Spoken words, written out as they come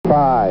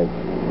5,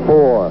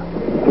 4,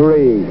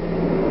 3,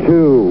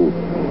 2,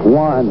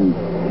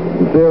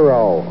 1,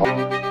 0.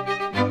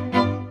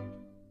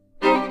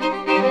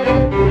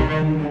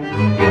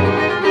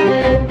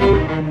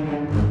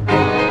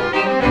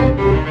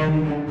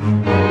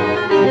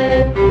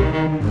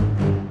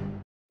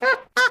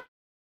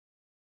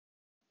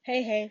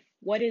 Hey,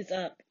 what is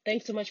up?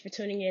 Thanks so much for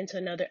tuning in to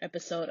another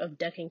episode of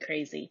Ducking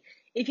Crazy.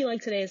 If you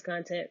like today's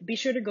content, be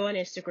sure to go on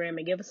Instagram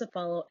and give us a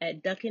follow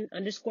at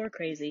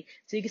ducking_crazy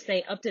so you can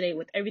stay up to date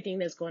with everything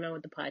that's going on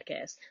with the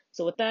podcast.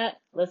 So with that,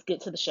 let's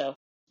get to the show.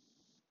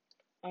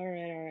 All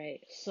right.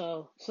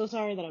 So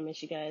sorry that I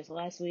missed you guys.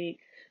 Last week,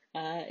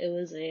 it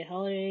was a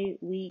holiday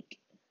week,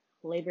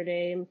 Labor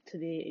Day to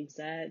be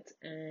exact,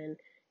 and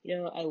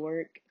I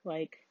work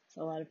like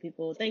a lot of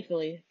people.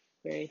 Thankfully,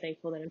 very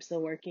thankful that I'm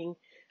still working.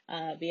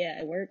 But yeah,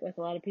 I work like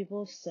a lot of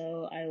people,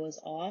 so I was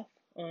off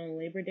on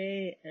Labor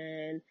Day,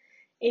 and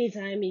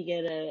anytime you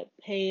get a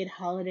paid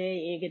holiday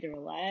and you get to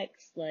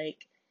relax, like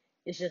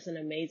it's just an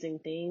amazing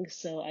thing.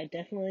 So I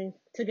definitely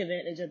took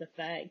advantage of the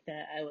fact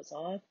that I was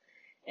off.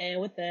 And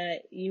with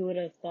that, you would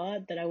have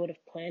thought that I would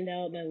have planned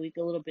out my week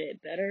a little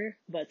bit better.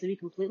 But to be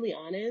completely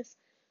honest,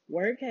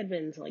 work had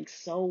been like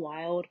so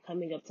wild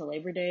coming up to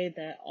Labor Day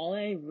that all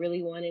I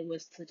really wanted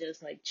was to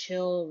just like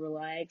chill,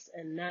 relax,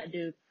 and not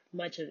do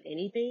much of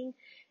anything.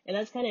 And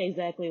that's kind of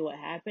exactly what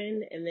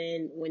happened. And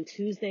then when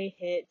Tuesday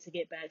hit to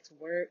get back to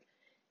work,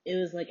 it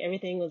was like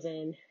everything was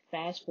in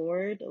fast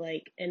forward,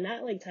 like, and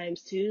not like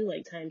times two,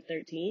 like times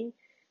 13.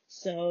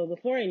 So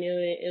before I knew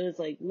it, it was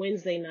like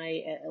Wednesday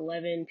night at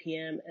 11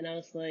 p.m. and I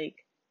was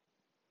like,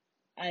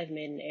 I've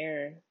made an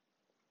error.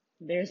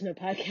 There's no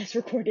podcast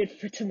recorded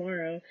for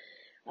tomorrow.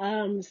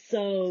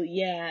 So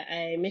yeah,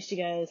 I missed you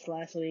guys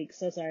last week.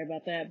 So sorry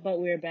about that, but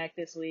we're back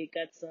this week.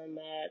 Got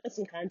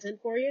some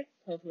content for you.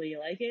 Hopefully you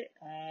like it.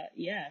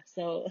 Yeah,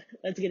 so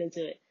let's get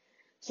into it.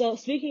 So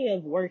speaking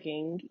of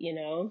working, you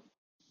don't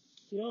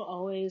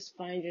always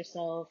find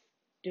yourself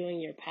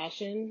doing your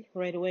passion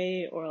right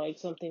away or like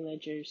something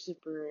that you're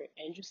super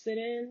interested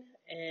in.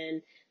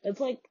 And that's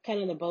like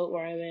kind of the boat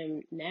where I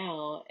am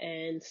now.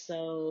 And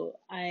so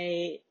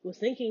I was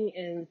thinking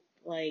in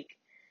like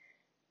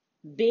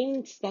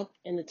being stuck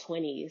in the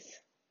 20s.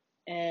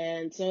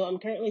 And so I'm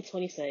currently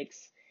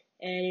 26.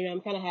 And,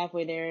 I'm kind of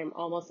halfway there. I'm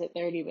almost at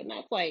 30, but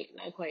not quite,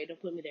 not quite.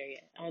 Don't put me there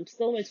yet. I'm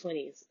still in my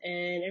 20s.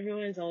 And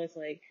everyone's always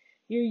like,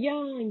 you're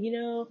young,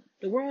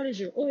 the world is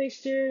your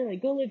oyster.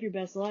 Like, go live your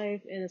best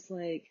life. And it's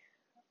like,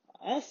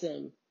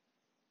 awesome.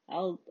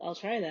 I'll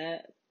try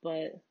that.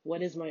 But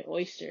what is my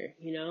oyster?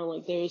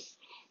 Like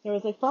there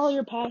was like, follow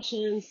your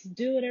passions,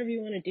 do whatever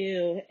you want to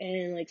do.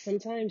 And like,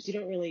 sometimes you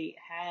don't really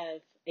have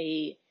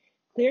a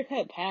clear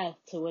cut path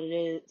to what it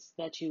is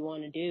that you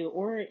want to do,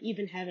 or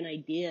even have an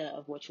idea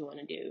of what you want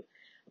to do.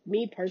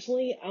 Me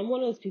personally, I'm one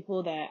of those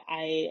people that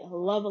I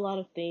love a lot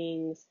of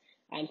things.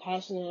 I'm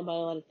passionate about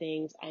a lot of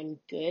things. I'm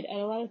good at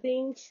a lot of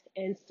things.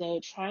 And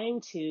so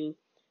trying to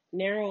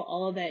narrow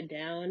all of that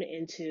down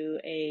into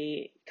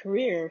a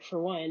career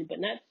for one, but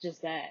not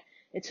just that,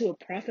 into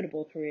a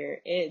profitable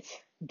career, it's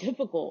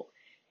difficult.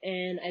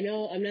 And I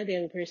know I'm not the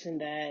only person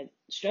that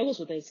struggles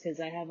with this because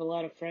I have a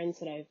lot of friends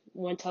that I've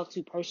one talked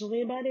to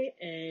personally about it,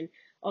 and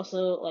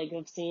also like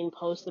I've seen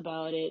posts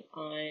about it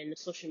on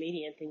social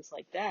media and things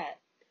like that.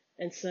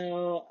 And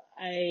so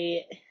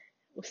I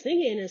was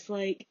thinking, it's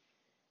like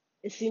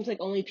it seems like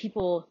only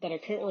people that are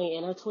currently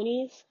in our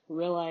 20s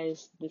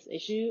realize this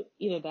issue,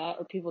 either that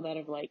or people that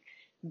have like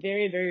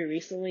very, very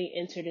recently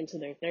entered into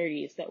their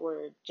 30s that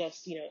were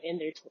just,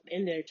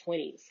 in their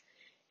 20s.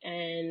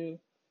 And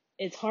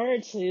it's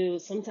hard to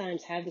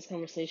sometimes have this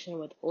conversation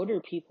with older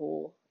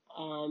people,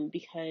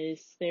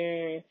 because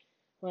they're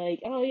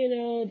like,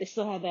 oh, they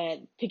still have that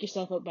pick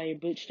yourself up by your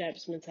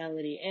bootstraps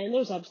mentality. And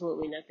there's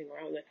absolutely nothing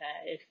wrong with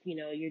that. If,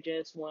 you're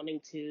just wanting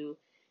to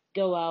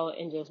go out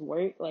and just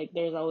work, like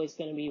there's always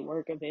going to be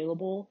work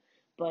available.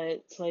 But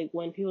it's like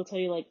when people tell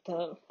you like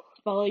to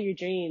follow your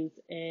dreams,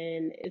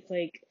 and it's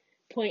like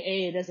point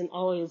A doesn't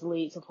always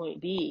lead to point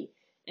B.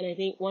 And I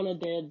think one of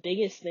the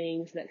biggest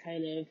things that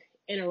kind of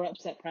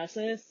interrupts that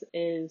process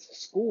is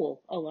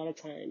school a lot of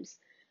times.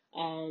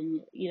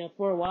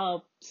 For a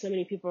while, so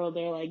many people are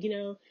there like,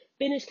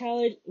 finish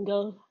college and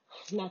go,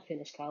 not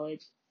finish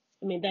college.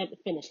 I mean, that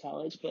finish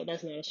college, but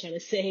that's not what I was trying to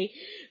say.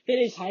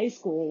 Finish high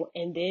school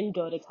and then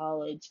go to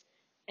college.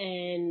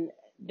 And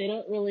they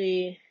don't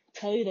really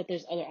tell you that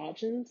there's other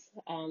options.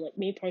 Like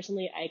me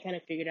personally, I kind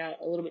of figured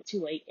out a little bit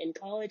too late in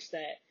college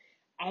that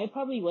I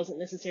probably wasn't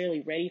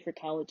necessarily ready for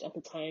college at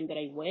the time that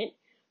I went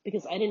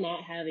because I did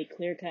not have a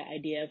clear cut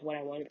idea of what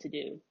I wanted to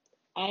do.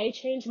 I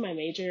changed my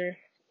major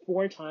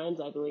 4 times,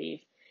 I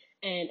believe.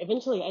 And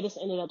eventually I just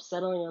ended up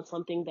settling on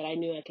something that I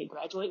knew I could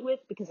graduate with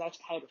because I was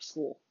tired of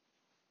school.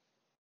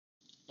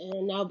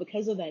 And now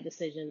because of that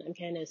decision, I'm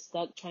kind of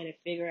stuck trying to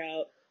figure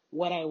out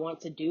what I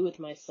want to do with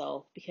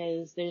myself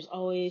because there's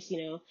always,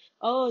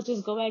 oh,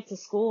 just go back to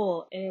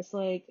school. And it's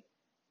like,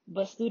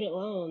 but student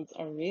loans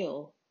are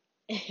real.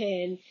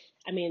 And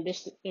I mean,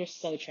 they're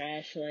so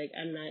trash. Like,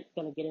 I'm not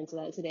going to get into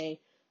that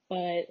today.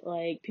 But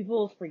like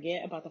people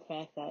forget about the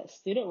fact that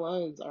student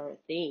loans are a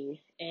thing.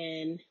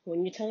 And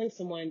when you're telling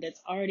someone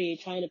that's already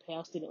trying to pay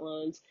off student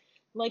loans,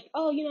 like,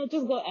 oh,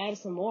 just go add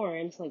some more.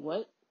 And it's like,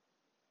 what?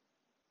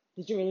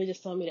 Did you really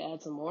just tell me to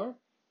add some more?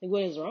 Like,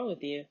 what is wrong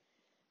with you?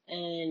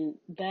 And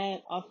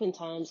that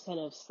oftentimes kind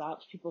of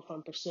stops people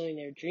from pursuing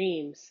their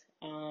dreams.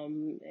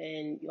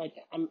 And like,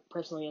 I'm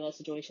personally in that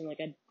situation,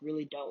 like, I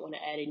really don't want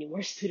to add any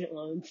more student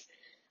loans.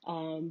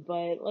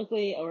 But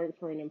luckily I work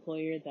for an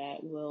employer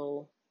that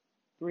will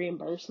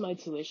reimburse my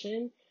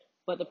tuition.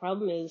 But the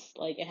problem is,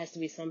 like, it has to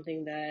be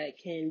something that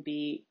can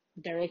be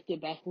directed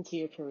back into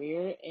your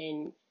career.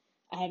 And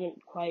I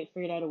haven't quite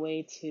figured out a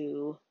way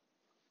to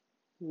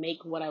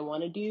make what I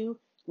want to do,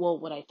 well,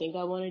 what I think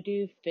I want to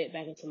do, fit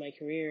back into my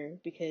career,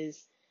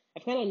 because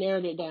I've kind of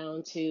narrowed it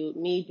down to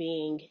me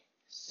being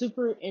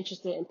super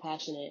interested and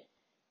passionate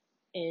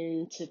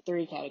into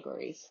three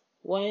categories.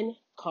 One,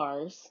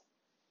 cars.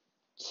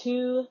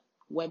 Two,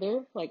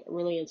 weather, like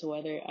really into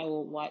weather. I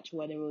will watch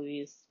weather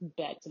movies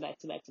back to back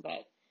to back to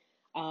back.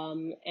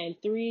 And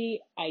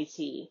three,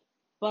 IT.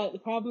 But the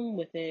problem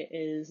with it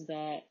is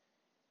that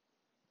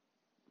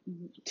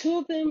two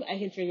of them I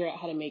can figure out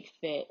how to make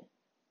fit.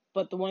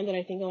 But the one that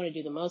I think I want to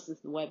do the most is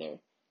the weather.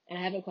 And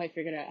I haven't quite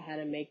figured out how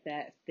to make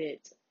that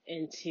fit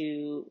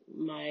into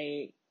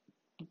my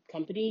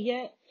company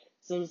yet.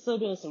 So I'm still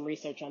doing some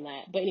research on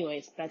that. But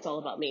anyways, that's all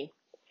about me.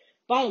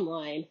 Bottom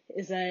line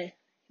is that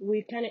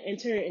we kind of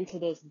enter into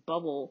this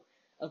bubble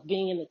of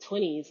being in the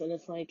 20s, and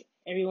it's like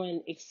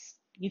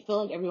you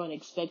feel like everyone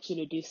expects you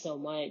to do so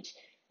much,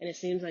 and it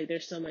seems like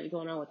there's so much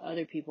going on with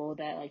other people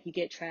that like you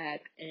get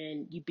trapped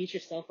and you beat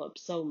yourself up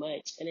so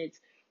much, and it's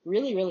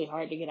really, really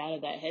hard to get out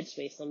of that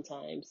headspace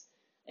sometimes.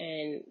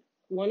 And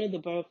one of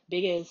the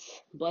biggest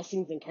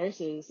blessings and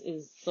curses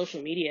is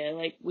social media.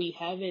 Like, we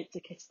have it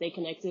to stay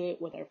connected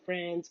with our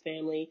friends,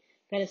 family,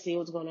 kind of see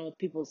what's going on with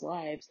people's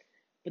lives.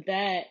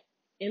 But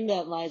in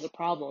that lies a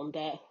problem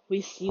that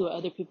we see what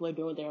other people are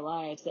doing with their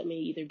lives that may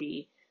either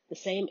be the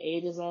same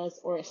age as us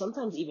or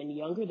sometimes even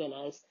younger than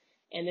us.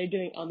 And they're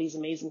doing all these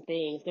amazing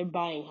things. They're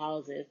buying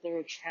houses.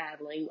 They're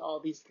traveling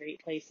all these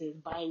great places,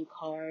 buying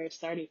cars,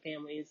 starting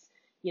families.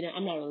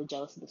 I'm not really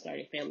jealous of the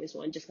starting families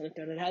one, just going to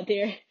throw that out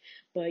there.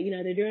 But,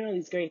 they're doing all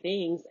these great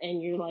things,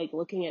 and you're like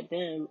looking at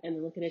them and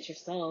then looking at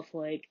yourself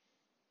like,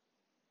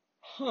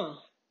 huh,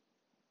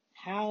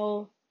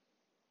 how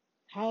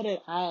did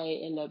I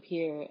end up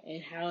here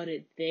and how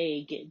did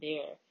they get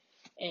there?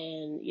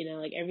 And,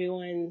 like,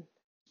 everyone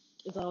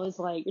is always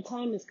like, your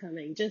time is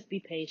coming, just be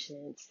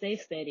patient, stay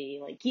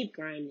steady, like, keep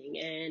grinding.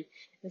 And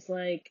it's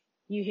like,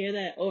 you hear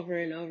that over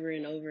and over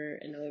and over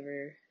and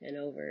over and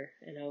over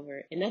and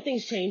over, and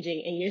nothing's changing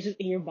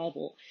in your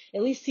bubble,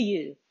 at least to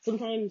you.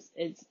 Sometimes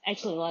it's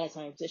actually, a lot of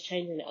times it's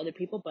changing to other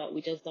people, but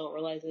we just don't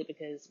realize it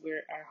because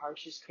we're our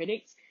harshest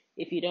critics.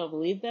 If you don't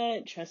believe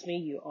that, trust me,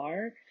 you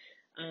are.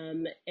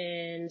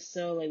 And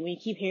so like when you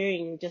keep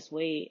hearing just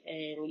wait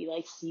and you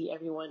like see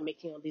everyone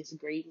making all these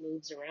great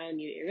moves around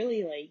you, it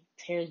really like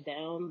tears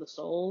down the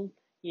soul.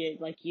 You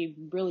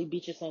really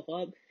beat yourself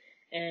up.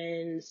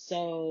 And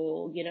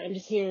so, I'm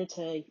just here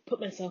to put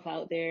myself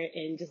out there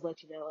and just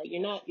let you know, like,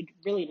 you're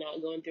really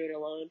not going through it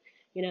alone.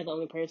 You're not the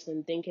only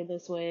person thinking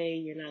this way.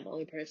 You're not the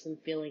only person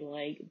feeling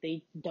like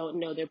they don't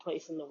know their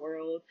place in the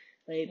world.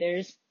 Like,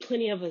 there's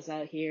plenty of us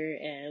out here,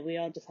 and we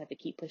all just have to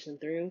keep pushing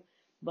through.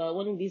 But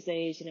one of these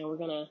days, we're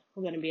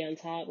gonna be on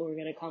top. We're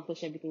gonna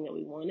accomplish everything that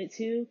we wanted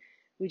to.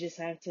 We just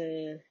have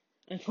to,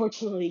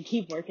 unfortunately,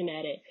 keep working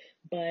at it.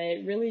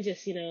 But really,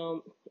 just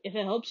if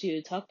it helps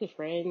you, talk to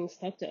friends,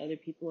 talk to other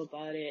people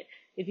about it.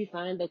 If you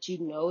find that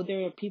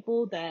there are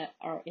people that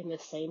are in the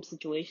same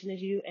situation as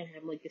you and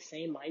have like the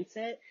same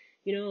mindset,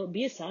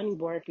 be a sounding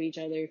board for each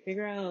other.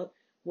 Figure out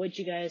what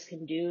you guys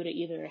can do to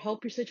either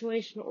help your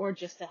situation or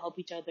just to help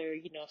each other,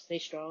 stay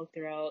strong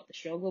throughout the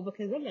struggle,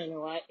 because I'm not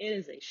gonna lie, it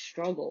is a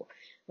struggle.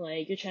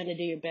 Like, you're trying to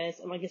do your best,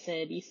 and like I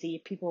said, you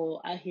see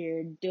people out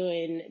here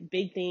doing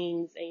big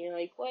things, and you're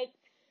like, what?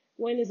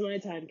 When is my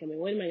time coming?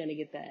 When am I gonna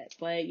get that?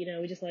 But,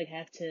 we just like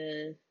have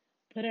to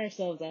put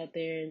ourselves out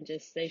there and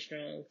just stay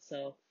strong.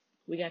 So,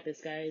 we got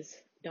this, guys.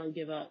 Don't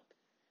give up.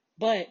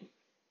 But,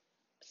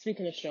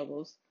 speaking of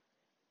struggles,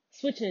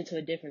 switching into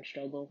a different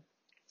struggle.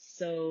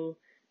 So,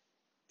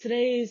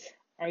 today's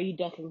Are You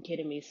Ducking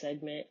Kidding Me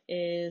segment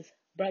is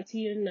brought to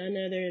you none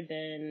other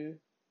than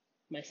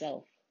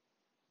myself.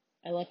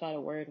 I left out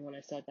a word when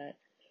I said that.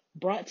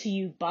 Brought to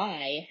you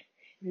by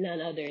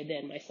none other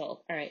than myself.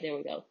 Alright, there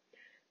we go.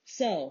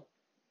 So,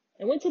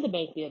 I went to the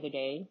bank the other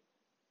day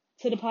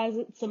to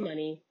deposit some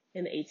money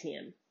in the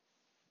ATM.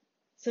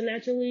 So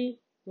naturally,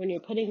 when you're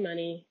putting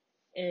money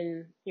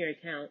in your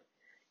account,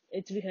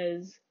 it's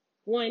because,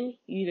 one,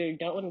 you either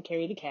don't want to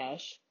carry the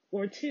cash,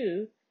 or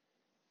two,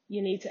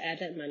 you need to add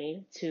that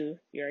money to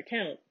your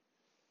account.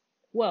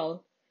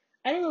 Well,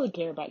 I don't really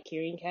care about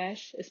carrying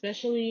cash,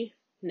 especially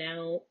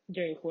now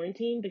during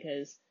quarantine,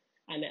 because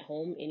I'm at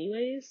home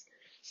anyways,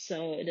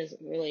 so it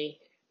doesn't really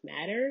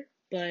matter,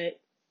 but,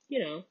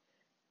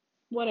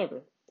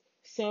 whatever.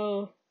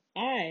 So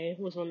I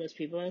was one of those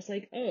people. I was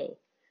like, oh,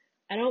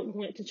 I don't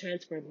want to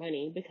transfer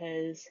money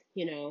because,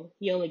 you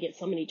only get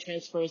so many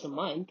transfers a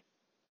month.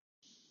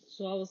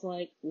 So I was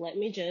like, let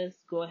me just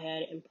go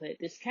ahead and put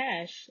this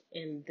cash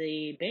in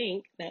the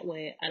bank. That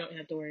way I don't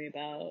have to worry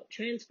about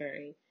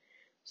transferring.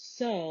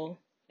 So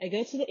I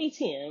go to the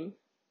ATM.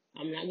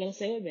 I'm not going to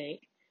say what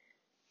bank,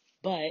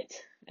 but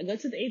I go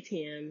to the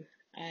ATM.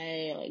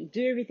 I like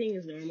do everything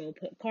as normal,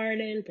 put card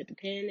in, put the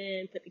pin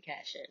in, put the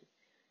cash in.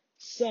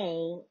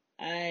 So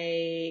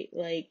I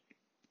like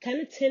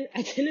I tend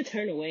to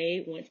turn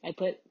away once I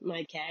put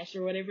my cash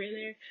or whatever in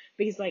there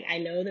because like I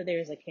know that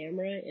there's a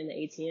camera in the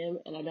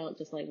ATM and I don't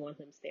just like want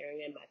them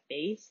staring at my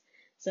face.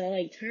 So I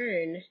like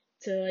turn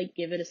to like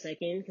give it a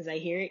second because I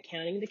hear it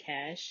counting the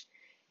cash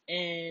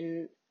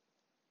and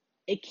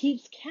it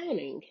keeps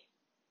counting.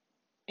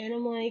 And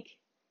I'm like,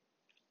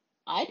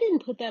 I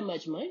didn't put that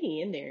much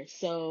money in there.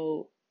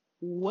 So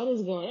what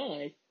is going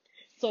on?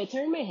 So I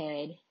turn my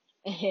head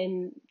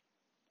and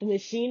the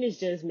machine is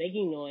just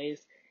making noise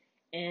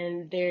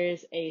and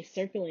there's a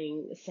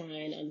circling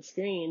sign on the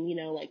screen,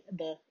 like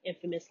the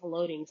infamous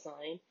loading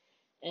sign.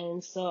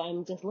 And so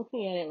I'm just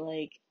looking at it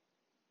like,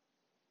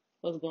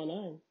 what's going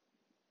on?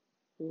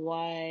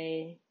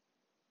 Why,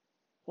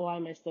 why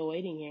am I still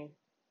waiting here?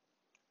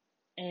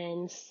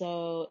 And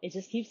so it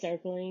just keeps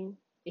circling.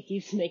 It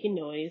keeps making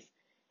noise.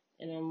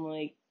 And I'm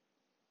like,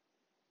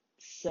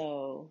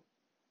 so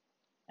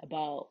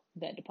about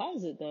that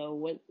deposit though,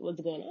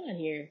 what's going on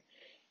here?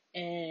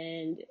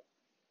 And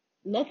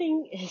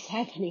nothing is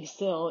happening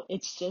still.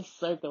 It's just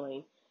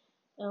circling.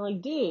 And I'm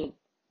like, dude,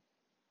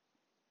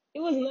 it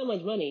wasn't that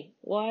much money.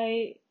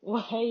 Why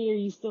are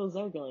you still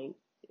circling?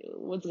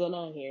 What's going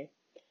on here?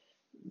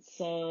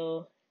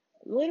 So,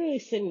 literally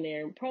sitting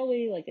there,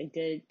 probably like a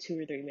good 2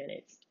 or 3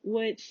 minutes,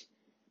 which,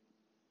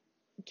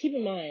 keep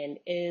in mind,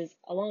 is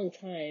a long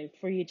time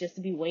for you just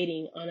to be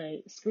waiting on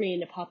a screen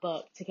to pop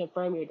up to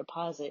confirm your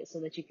deposit so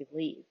that you can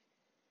leave.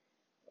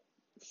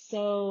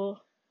 So,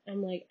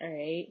 I'm like,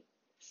 alright,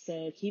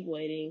 so keep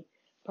waiting.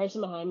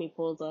 Person behind me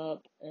pulls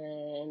up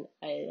and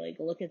I like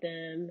look at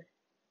them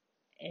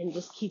and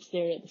just keep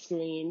staring at the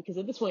screen because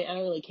at this point I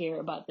don't really care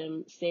about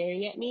them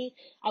staring at me.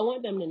 I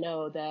want them to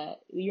know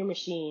that your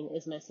machine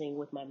is messing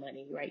with my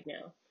money right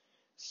now.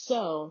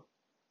 So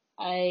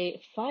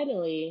I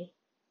finally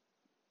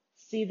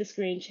see the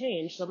screen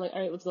change. So I'm like,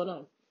 all right, what's going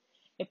on?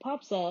 It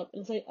pops up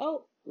and it's like,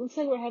 oh, looks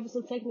like we're having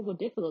some technical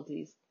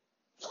difficulties.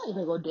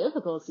 Technical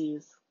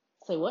difficulties?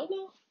 Say what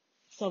now?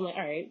 So I'm like,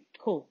 all right,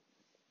 cool.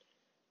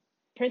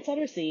 Prints out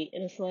a receipt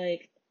and it's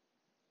like,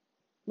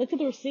 look at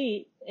the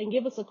receipt and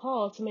give us a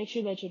call to make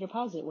sure that your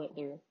deposit went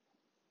through.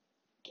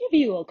 Give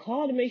you a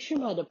call to make sure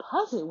my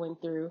deposit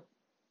went through?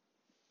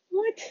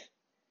 What?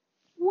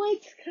 What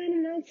kind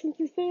of nonsense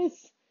is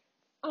this?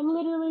 I'm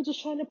literally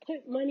just trying to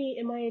put money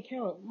in my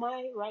account,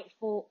 my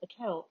rightful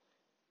account.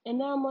 And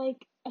now I'm like,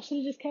 I should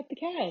have just kept the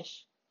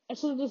cash. I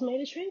should have just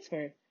made a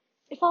transfer.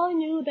 If I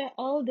knew that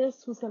all of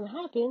this was going to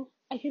happen,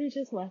 I could have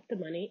just left the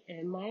money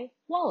in my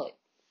wallet.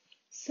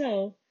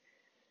 So,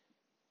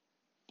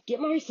 get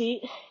my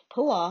receipt,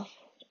 pull off,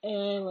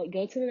 and like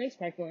go to the next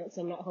parking lot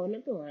so I'm not holding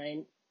up the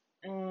line.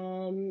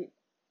 And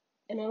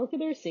I look at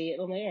the receipt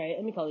and I'm like, all right,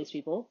 let me call these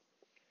people.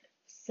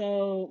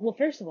 So, well,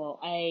 first of all,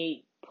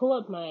 I pull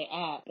up my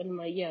app and I'm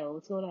like, yo,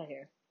 what's going on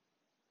here?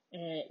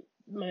 And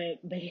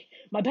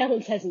my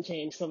balance hasn't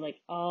changed, so I'm like,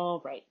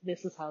 all right,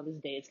 this is how this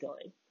day is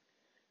going.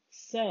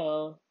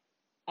 So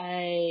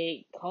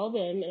I call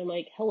them and I'm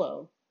like,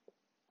 hello,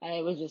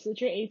 I was just at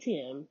your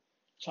ATM,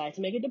 tried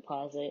to make a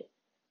deposit,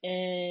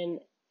 and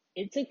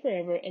it took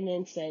forever, and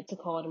then said to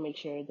call to make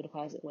sure the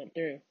deposit went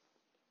through.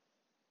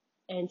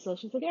 And so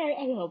she's like, all right,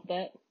 I can help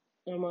that.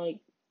 And I'm like,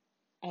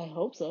 I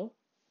hope so.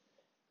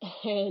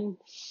 And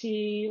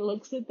she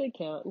looks at the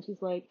account and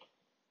she's like,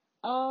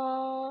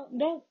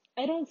 no,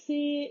 I don't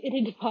see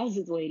any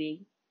deposits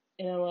waiting.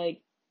 And I'm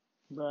like,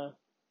 bruh,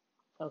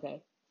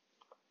 okay.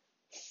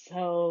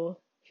 So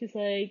she's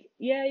like,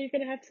 yeah, you're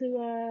gonna have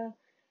to,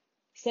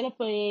 set up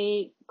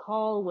a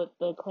call with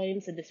the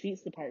claims and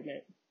disputes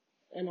department.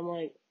 And I'm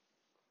like,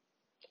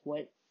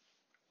 what?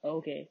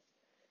 Okay.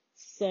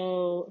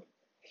 So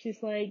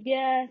she's like,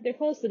 yeah, they're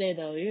closed today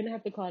though. You're gonna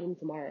have to call them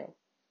tomorrow.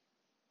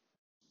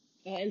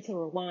 And to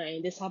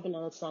rewind, this happened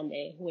on a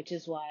Sunday, which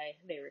is why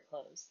they were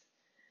closed.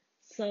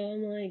 So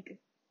I'm like,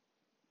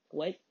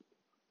 what?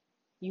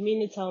 You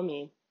mean to tell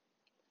me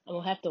I'm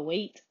gonna have to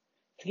wait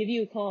to give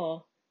you a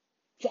call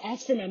to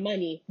ask for my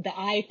money that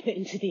I put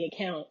into the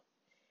account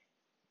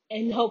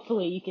and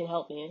hopefully you can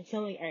help me? So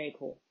I'm like, alright,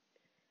 cool.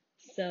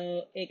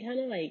 So it kind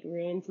of like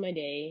ruins my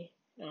day.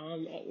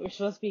 We're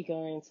supposed to be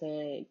going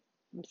to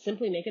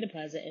simply make a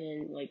deposit and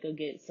then like go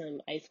get some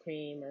ice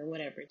cream or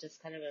whatever,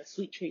 just kind of a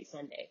sweet treat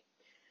Sunday.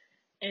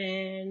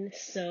 And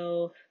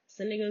so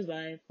Sunday goes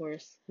by, of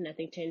course,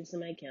 nothing changes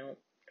in my account.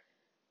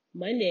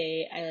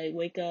 Monday, I like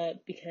wake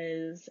up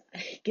because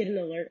I get an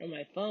alert on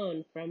my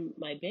phone from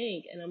my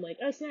bank, and I'm like,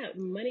 oh snap,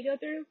 money go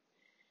through?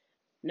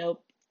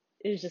 Nope.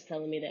 It was just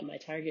telling me that my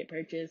Target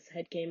purchase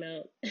had came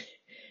out,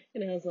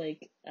 and I was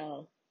like,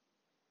 oh,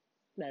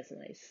 that's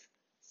nice.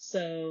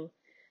 So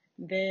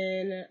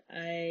Then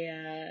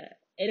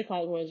 8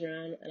 o'clock rolls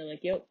around, and I'm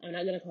like, yep, I'm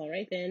not going to call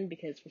right then,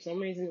 because for some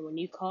reason, when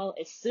you call,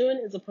 as soon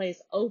as the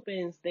place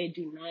opens, they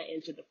do not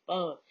answer the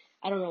phone.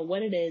 I don't know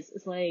what it is.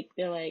 It's like,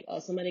 they're like, oh,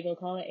 somebody going to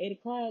call at 8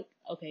 o'clock?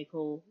 Okay,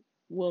 cool.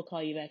 We'll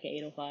call you back at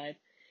 8:05.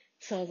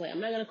 So I was like, I'm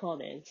not going to call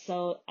then.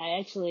 So I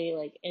actually,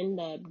 like,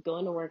 end up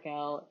going to work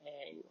out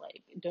and,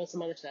 like, doing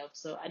some other stuff.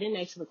 So I didn't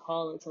actually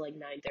call until, like,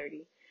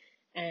 9:30.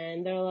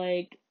 And they're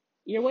like,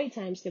 your wait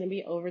time's going to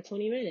be over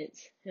 20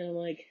 minutes. And I'm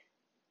like,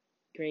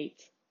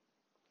 great.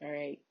 All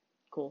right,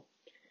 cool.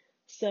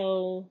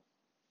 So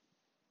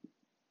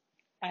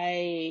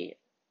I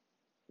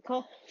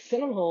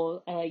sit on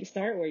hold. I like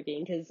start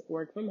working because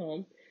work from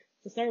home.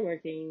 So start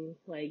working,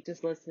 like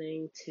just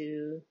listening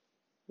to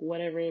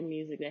whatever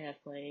music they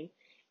have playing.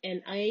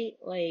 And I'm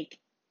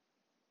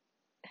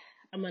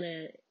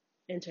gonna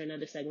enter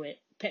another segment,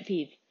 pet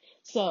peeve.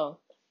 So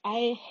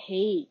I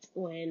hate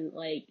when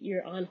like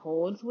you're on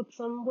hold with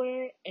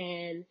somewhere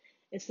and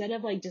instead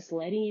of like just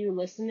letting you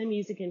listen to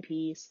music in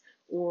peace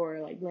or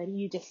like letting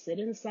you just sit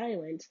in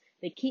silence,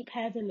 they keep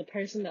having the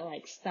person that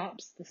like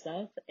stops the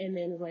stuff and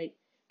then is like,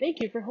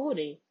 thank you for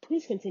holding.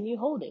 Please continue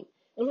holding.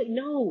 I'm like,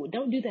 no,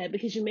 don't do that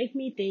because you make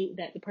me think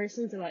that the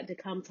person's about to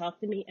come talk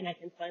to me and I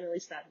can finally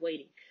stop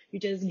waiting.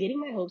 You're just getting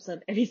my hopes up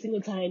every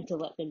single time to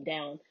let them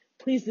down.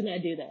 Please do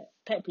not do that.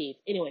 Pet peeve.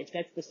 Anyways,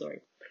 back to the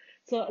story.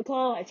 So I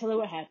call, I tell her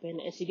what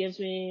happened, and she gives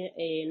me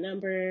a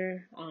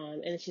number,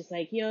 and she's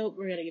like, yo,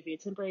 we're gonna give you a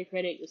temporary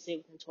credit, you'll see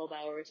it within 12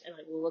 hours, and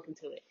like, we'll look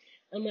into it.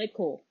 I'm like,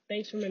 cool,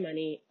 thanks for my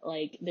money,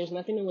 like, there's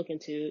nothing to look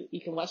into,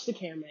 you can watch the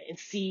camera and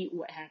see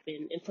what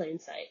happened in plain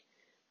sight.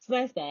 So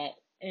that's that,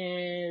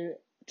 and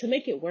to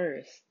make it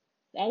worse,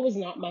 that was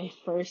not my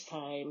first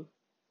time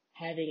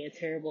having a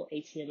terrible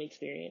ATM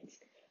experience.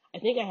 I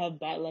think I have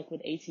bad luck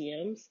with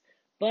ATMs,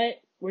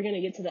 but we're going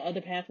to get to the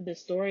other half of this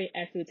story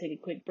after we take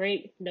a quick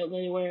break. Don't go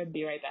anywhere.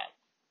 Be right back.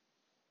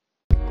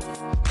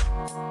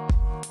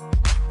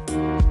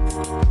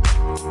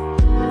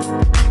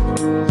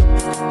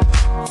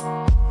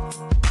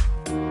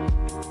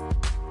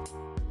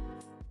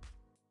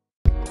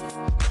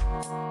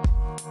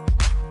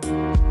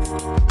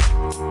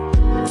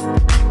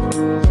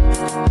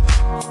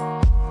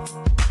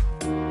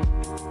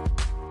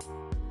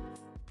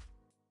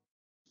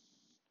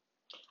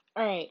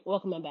 All right,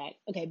 welcome back.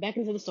 Okay, back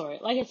into the story.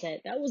 Like I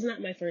said, that was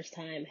not my first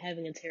time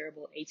having a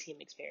terrible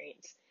ATM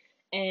experience.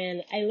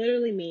 And I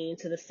literally mean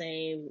to the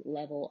same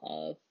level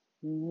of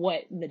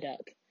what the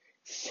duck.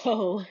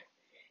 So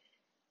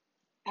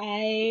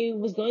I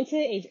was going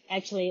to,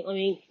 actually, let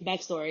me,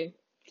 backstory.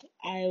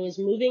 I was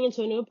moving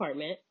into a new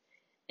apartment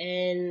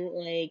and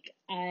like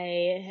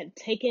I had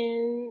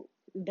taken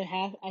a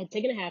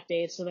half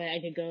day so that I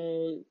could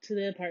go to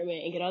the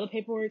apartment and get all the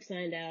paperwork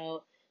signed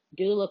out,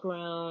 do the look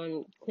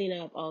around, clean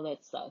up, all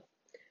that stuff.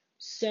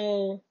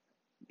 So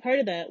part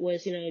of that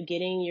was,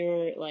 getting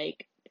your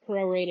like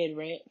prorated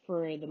rent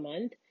for the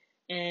month.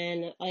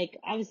 And like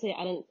obviously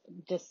I don't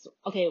just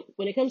okay,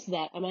 when it comes to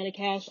that, I'm out of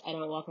cash, I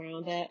don't walk around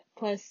with that.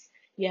 Plus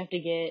you have to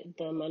get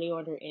the money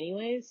order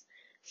anyways.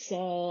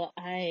 So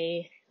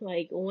I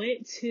like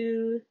went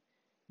to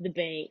the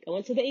bank. I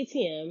went to the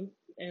ATM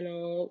and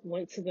I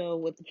went to go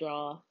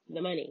withdraw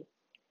the money.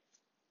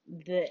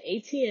 The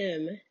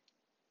ATM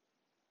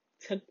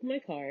took my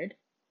card.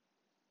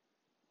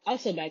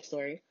 Also,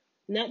 backstory.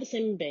 Not the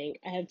same bank.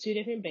 I have two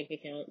different bank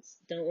accounts.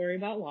 Don't worry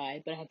about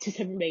why, but I have two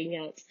different bank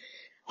accounts.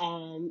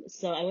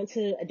 So I went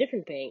to a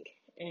different bank.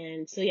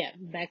 And so yeah,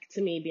 back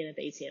to me being at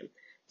the ATM.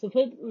 So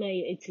put my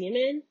ATM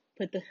in,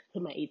 put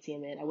my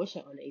ATM in. I wish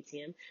I owned an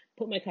ATM.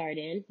 Put my card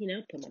in,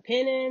 put my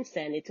PIN in,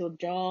 say I need to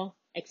withdraw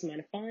X amount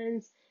of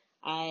funds.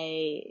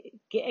 I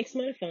get X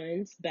amount of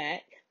funds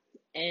back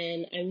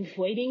and I'm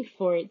waiting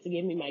for it to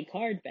give me my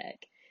card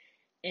back.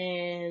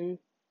 And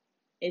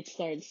it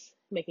starts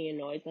making a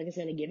noise like it's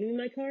going to give me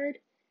my card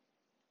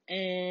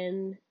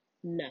and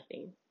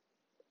nothing.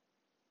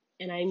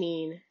 And I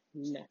mean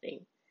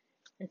nothing.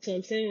 And so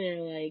I'm sitting there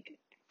like,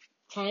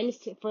 time is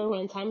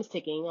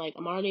ticking. Like,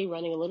 I'm already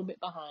running a little bit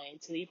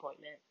behind to the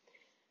appointment.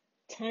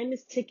 Time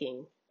is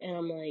ticking. And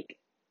I'm like,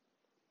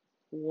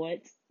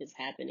 what is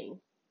happening?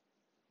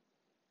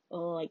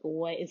 Oh, like,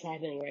 what is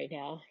happening right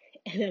now?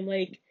 And I'm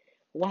like,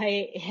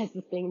 why has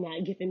the thing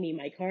not given me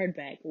my card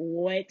back?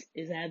 What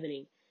is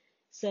happening?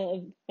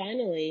 So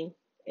finally,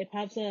 it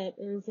pops up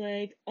and it's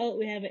like, oh,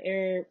 we have an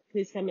error.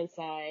 Please come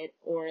inside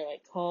or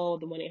like call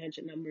the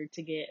 1-800 number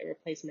to get a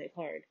replacement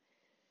card.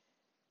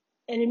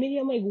 And immediately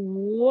I'm like,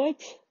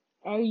 what?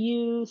 Are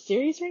you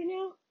serious right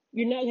now?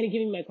 You're not going to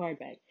give me my card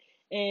back.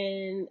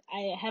 And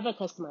I have a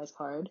customized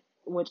card,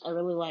 which I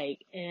really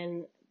like.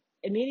 And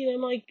immediately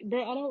I'm like,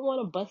 bro, I don't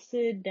want a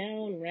busted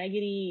down,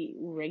 raggedy,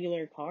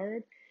 regular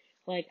card.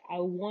 Like, I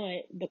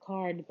want the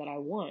card that I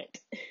want.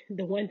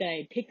 The one that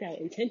I picked out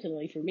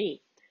intentionally for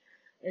me.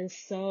 And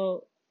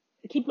so,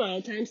 keep in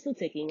mind, time's still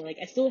ticking. Like,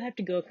 I still have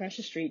to go across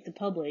the street to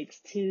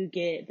Publix to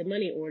get the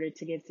money ordered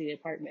to get to the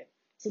apartment.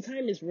 So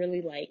time is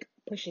really, like,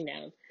 pushing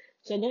down.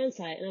 So I go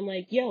inside, and I'm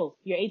like, yo,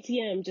 your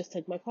ATM just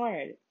took my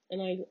card. And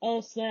like,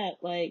 oh, snap,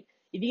 like,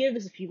 if you give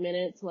us a few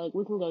minutes, like,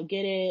 we can go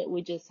get it.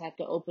 We just have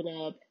to open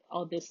up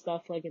all this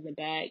stuff, like, in the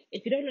back.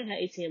 If you don't know how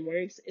ATM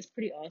works, it's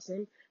pretty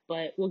awesome,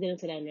 but we'll get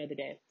into that another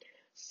day.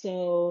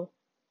 So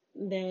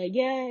they're like,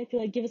 yeah, if you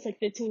like, give us like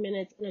 15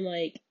 minutes. And I'm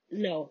like,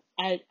 no,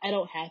 I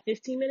don't have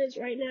 15 minutes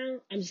right now.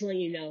 I'm just letting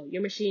you know,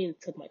 your machine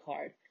took my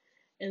card.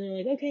 And they're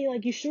like, okay,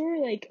 like, you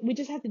sure? Like, we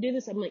just have to do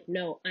this. I'm like,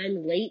 no,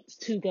 I'm late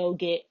to go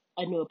get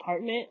a new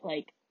apartment.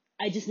 Like,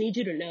 I just need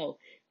you to know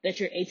that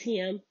your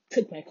ATM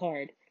took my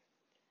card.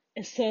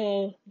 And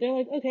so they're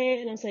like,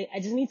 okay. And I was like, I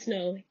just need to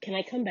know, can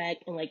I come back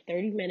in like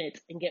 30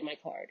 minutes and get my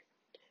card?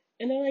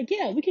 And they're like,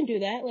 yeah, we can do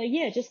that. Like,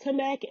 yeah, just come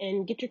back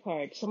and get your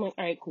card. So I'm like,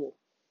 all right, cool.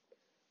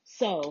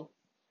 So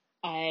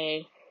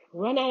I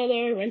run out of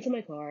there, run to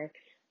my car,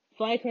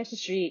 fly across the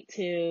street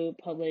to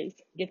Publix,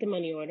 get the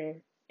money order,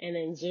 and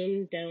then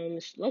zoom down.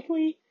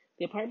 Luckily,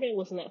 the apartment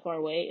wasn't that far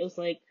away. It was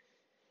like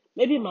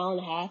maybe a mile and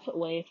a half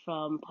away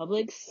from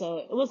Publix, so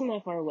it wasn't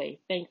that far away,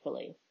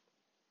 thankfully.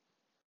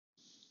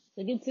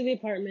 So I get to the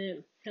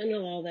apartment,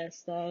 handle all that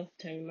stuff,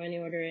 turn money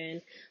order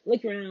in,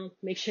 look around,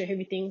 make sure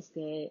everything's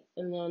good,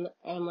 and then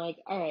I'm like,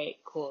 alright,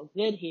 cool,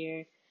 good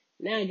here.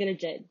 Now I gotta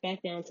jet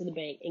back down to the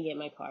bank and get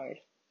my card.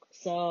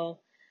 So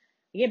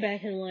I get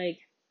back and I'm like,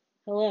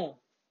 hello.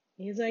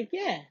 He's like,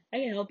 yeah, I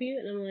can help you.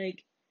 And I'm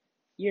like,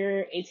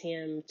 your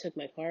ATM took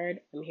my card.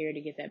 I'm here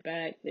to get that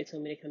back. They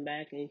told me to come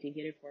back and you can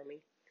get it for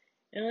me.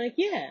 And I'm like,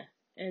 yeah.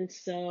 And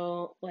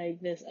so, like,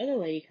 this other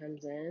lady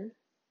comes in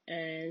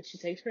and she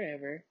takes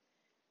forever.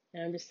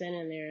 And I'm just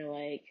standing there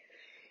like,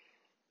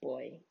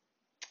 boy,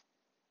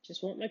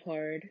 just want my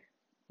card,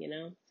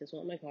 just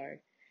want my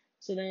card.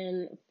 So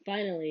then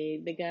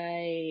finally, the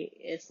guy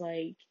is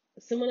like,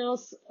 someone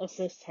else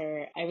assist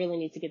her. I really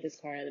need to get this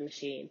card out of the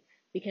machine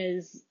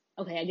because,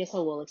 okay, I guess I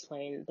will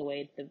explain the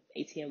way the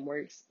ATM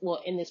works.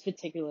 Well, in this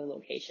particular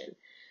location.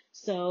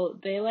 So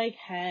they like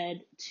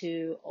had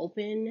to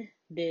open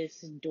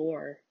this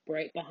door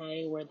right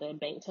behind where the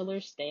bank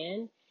tellers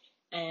stand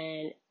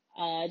and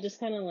just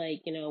kind of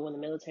like, when the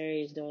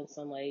military is doing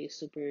some like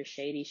super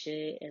shady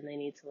shit and they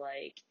need to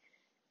like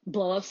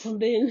blow up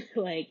something,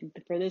 like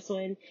for this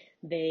one,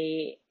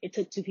 it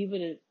took two people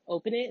to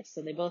open it,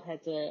 so they both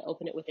had to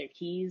open it with their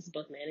keys,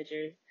 both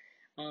managers.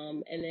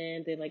 And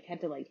then they like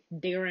had to like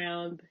dig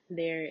around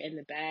there in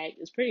the back. It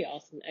was pretty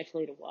awesome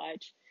actually to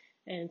watch.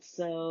 And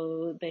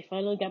so they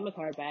finally got my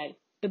card back,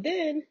 but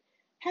then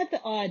had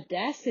the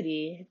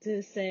audacity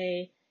to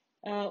say,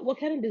 what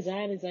kind of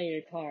design is on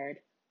your card?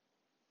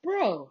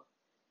 Bro,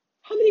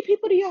 how many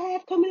people do y'all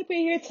have coming up in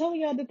here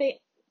telling y'all that their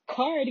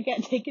card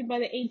got taken by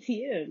the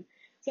ATM?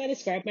 So I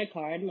described my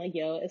card. I'm like,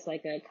 yo, it's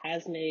like a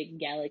cosmic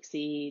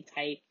galaxy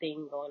type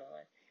thing going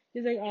on.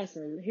 He's like,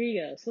 awesome, here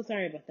you go. So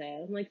sorry about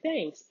that. I'm like,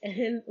 thanks. And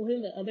then one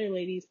of the other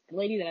ladies, the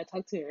lady that I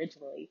talked to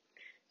originally,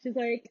 she's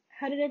like,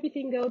 how did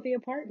everything go at the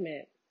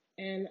apartment?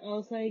 And I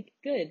was like,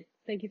 good.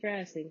 Thank you for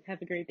asking.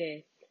 Have a great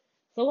day.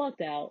 So I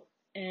walked out,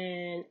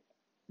 and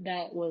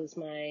that was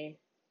my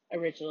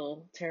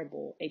original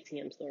terrible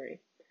ATM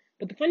story.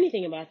 But the funny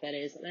thing about that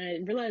is, and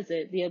I realized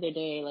it the other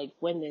day, like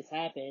when this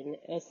happened,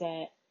 is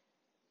that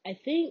I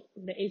think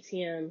the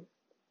ATM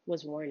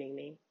was warning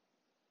me.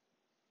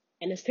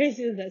 And as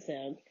crazy as that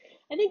sounds,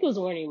 I think it was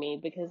warning me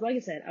because, like I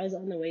said, I was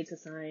on the way to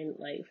sign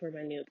like for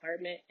my new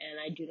apartment, and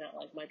I do not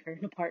like my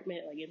current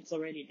apartment. Like it's so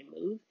ready to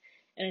move,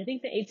 and I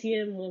think the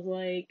ATM was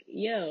like,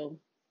 "Yo,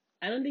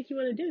 I don't think you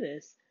want to do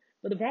this."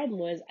 But the problem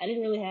was I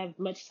didn't really have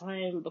much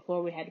time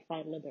before we had to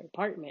find another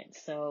apartment,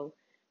 so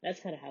that's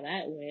kind of how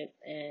that went.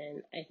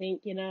 And I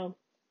think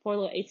poor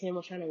little ATM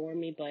was trying to warn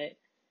me, but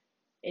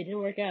it didn't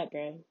work out,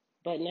 bro.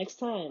 But next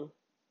time,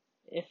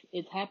 if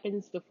it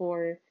happens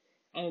before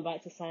I'm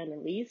about to sign a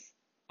lease,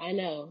 I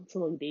know to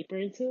look deeper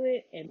into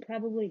it and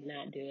probably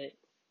not do it.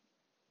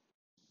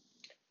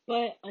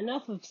 But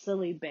enough of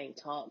silly bank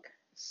talk.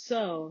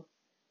 So,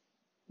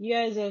 you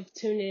guys have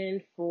tuned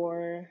in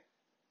for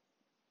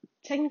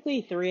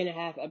technically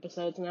 3.5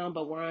 episodes now,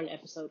 but we're on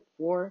episode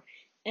 4.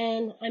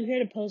 And I'm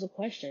here to pose a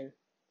question.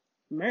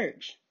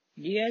 Merch.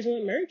 Do you guys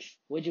want merch?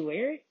 Would you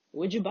wear it?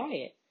 Would you buy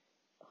it?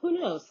 Who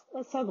knows?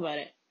 Let's talk about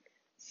it.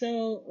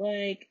 So,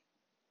 like,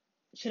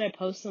 should I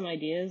post some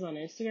ideas on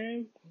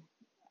Instagram?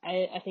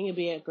 I think it'd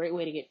be a great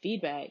way to get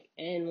feedback.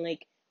 And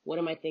like, what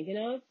am I thinking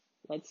of?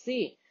 Let's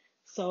see.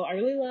 So I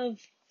really love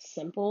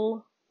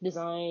simple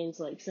designs,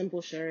 like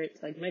simple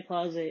shirts. Like my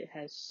closet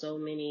has so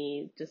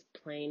many just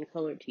plain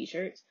colored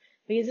t-shirts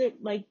because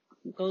it like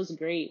goes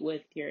great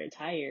with your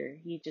attire.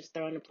 You just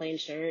throw on a plain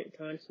shirt,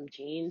 throw on some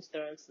jeans,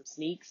 throw on some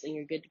sneaks, and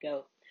you're good to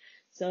go.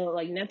 So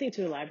like nothing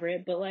too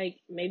elaborate, but like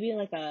maybe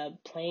like a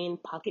plain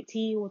pocket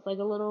tee with like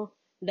a little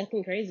Duck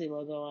and Crazy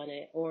logo on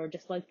it, or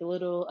just like the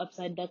little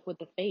upside duck with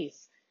the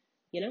face,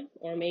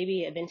 or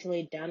maybe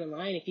eventually down the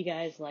line, if you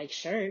guys like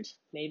shirts,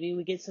 maybe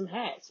we get some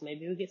hats,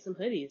 maybe we get some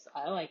hoodies.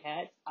 I like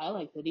hats, I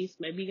like hoodies,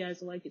 maybe you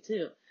guys will like it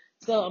too.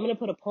 So I'm gonna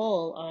put a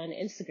poll on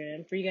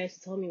Instagram for you guys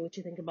to tell me what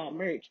you think about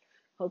merch.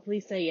 Hopefully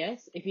say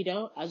yes. If you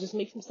don't, I'll just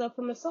make some stuff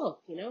for myself,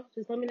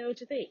 just let me know what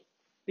you think.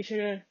 Be sure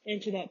to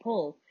answer that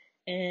poll.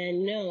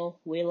 And no,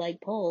 we like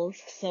polls,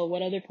 so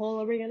what other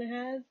poll are we gonna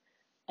have?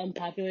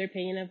 unpopular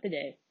opinion of the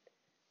day.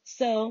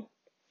 So,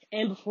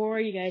 and before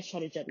you guys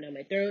try to jump down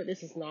my throat,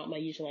 this is not my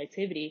usual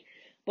activity,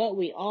 but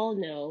we all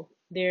know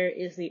there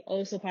is the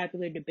oh so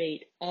popular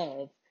debate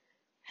of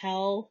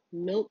how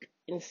milk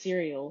and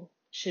cereal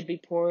should be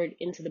poured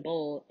into the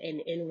bowl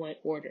and in what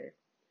order.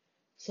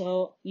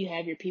 So you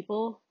have your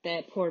people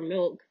that pour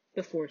milk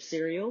before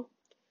cereal,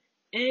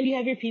 and you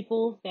have your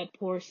people that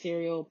pour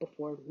cereal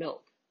before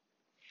milk.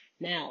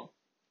 Now,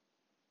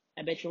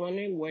 I bet you're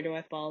wondering, where do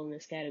I fall in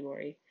this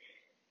category?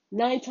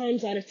 9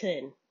 times out of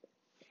 10,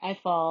 I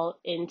fall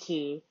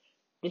into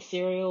the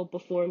cereal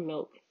before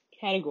milk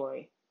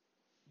category.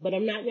 But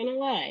I'm not gonna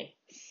lie,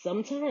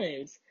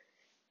 sometimes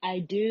I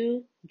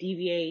do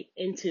deviate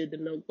into the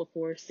milk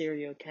before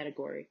cereal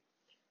category.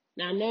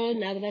 Now I know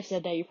now that I've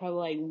said that, you're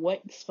probably like,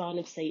 what spawn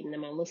of Satan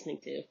am I listening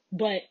to?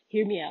 But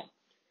hear me out.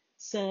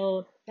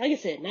 So, like I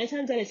said, 9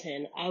 times out of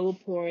 10, I will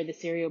pour the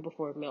cereal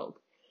before milk.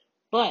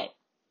 But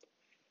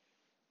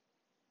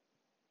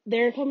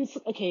there comes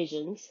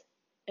occasions,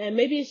 and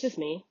maybe it's just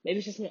me, maybe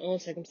it's just my own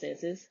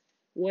circumstances,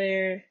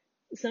 where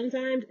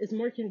sometimes it's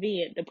more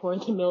convenient to pour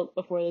the milk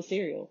before the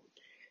cereal.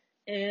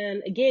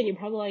 And again, you're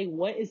probably like,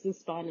 what is this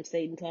spawn of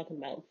Satan talking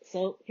about?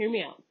 So hear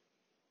me out.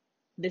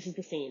 This is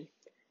the scene.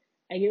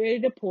 I get ready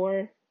to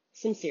pour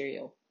some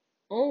cereal.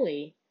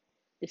 Only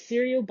the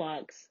cereal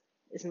box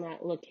is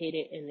not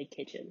located in the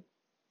kitchen.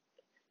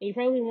 And you're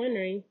probably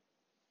wondering,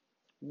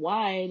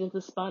 why does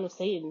the spawn of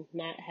Satan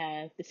not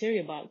have the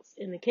cereal box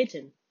in the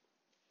kitchen?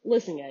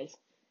 Listen, guys,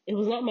 it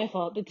was not my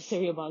fault that the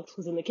cereal box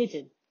was in the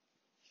kitchen.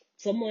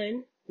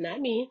 Someone,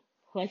 not me,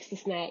 likes to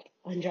snack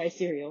on dry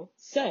cereal,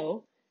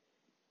 so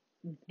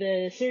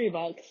the cereal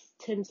box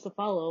tends to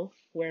follow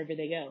wherever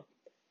they go.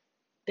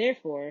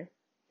 Therefore,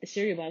 the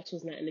cereal box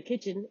was not in the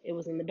kitchen, it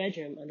was in the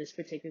bedroom on this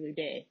particular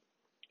day.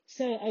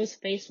 So I was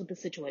faced with the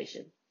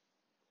situation.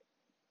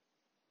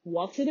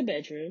 Walk to the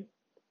bedroom,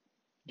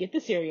 get the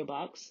cereal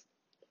box,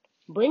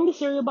 bring the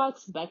cereal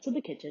box back to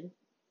the kitchen,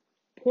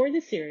 pour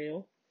the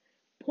cereal,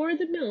 pour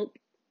the milk,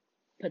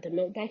 put the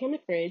milk back in the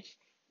fridge,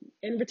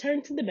 and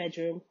return to the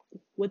bedroom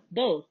with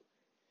both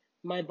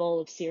my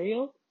bowl of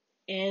cereal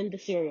and the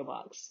cereal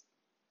box.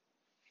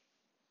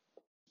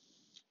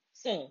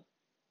 So,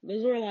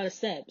 those were a lot of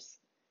steps.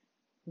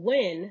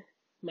 When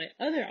my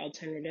other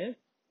alternative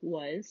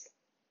was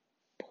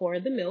pour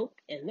the milk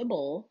in the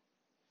bowl,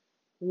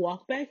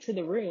 walk back to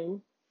the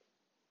room,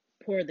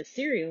 pour the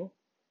cereal,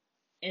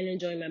 and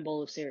enjoy my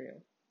bowl of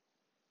cereal.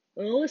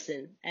 Well,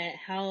 listen at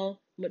how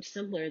much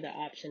simpler the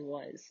option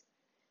was.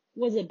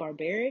 Was it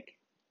barbaric?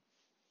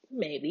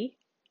 Maybe.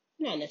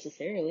 Not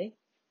necessarily.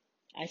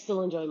 I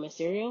still enjoyed my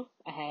cereal.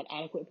 I had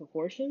adequate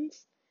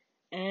proportions.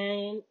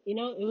 And,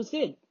 it was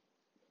good.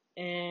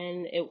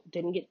 And it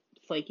didn't get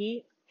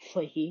flaky.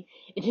 It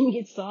didn't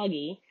get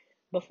soggy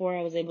before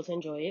I was able to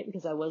enjoy it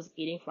because I was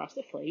eating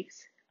Frosted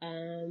Flakes.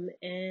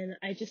 And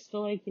I just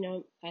feel like,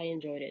 I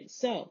enjoyed it.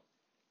 So,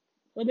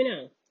 let me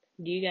know.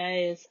 Do you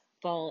guys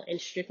fall in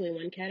strictly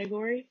one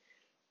category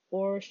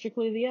or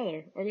strictly the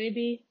other? Or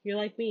maybe you're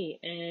like me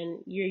and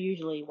you're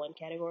usually one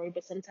category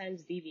but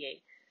sometimes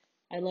deviate.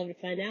 I'd love to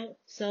find out.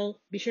 So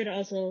be sure to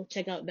also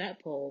check out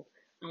that poll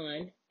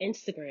on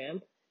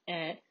Instagram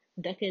at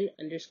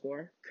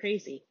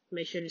duckin_crazy.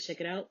 Make sure to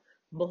check it out.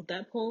 Both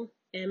that poll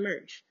and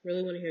merch.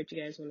 Really want to hear what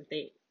you guys want to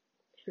think.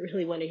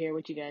 Really want to hear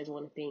what you guys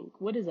want to think.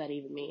 What does that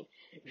even mean?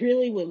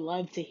 Really would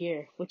love to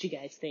hear what you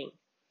guys think.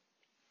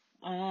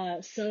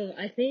 So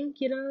I think,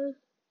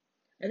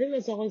 I think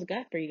that's all I've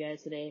got for you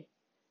guys today.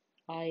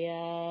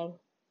 I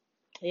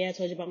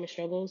told you about my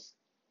struggles,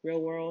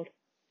 real world,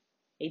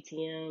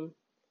 ATM.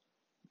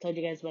 I told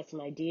you guys about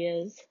some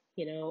ideas,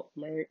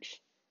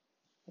 merch.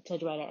 I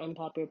told you about our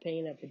unpopular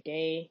opinion of the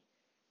day,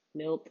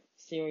 milk,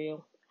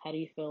 cereal. How do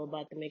you feel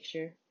about the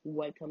mixture?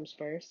 What comes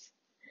first?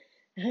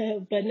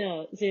 But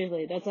no,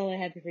 seriously, that's all I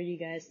have for you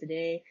guys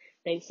today.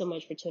 Thanks so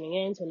much for tuning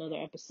in to another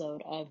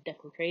episode of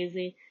Duckin'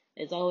 Crazy.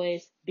 As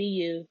always, be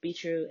you, be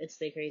true, and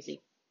stay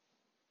crazy.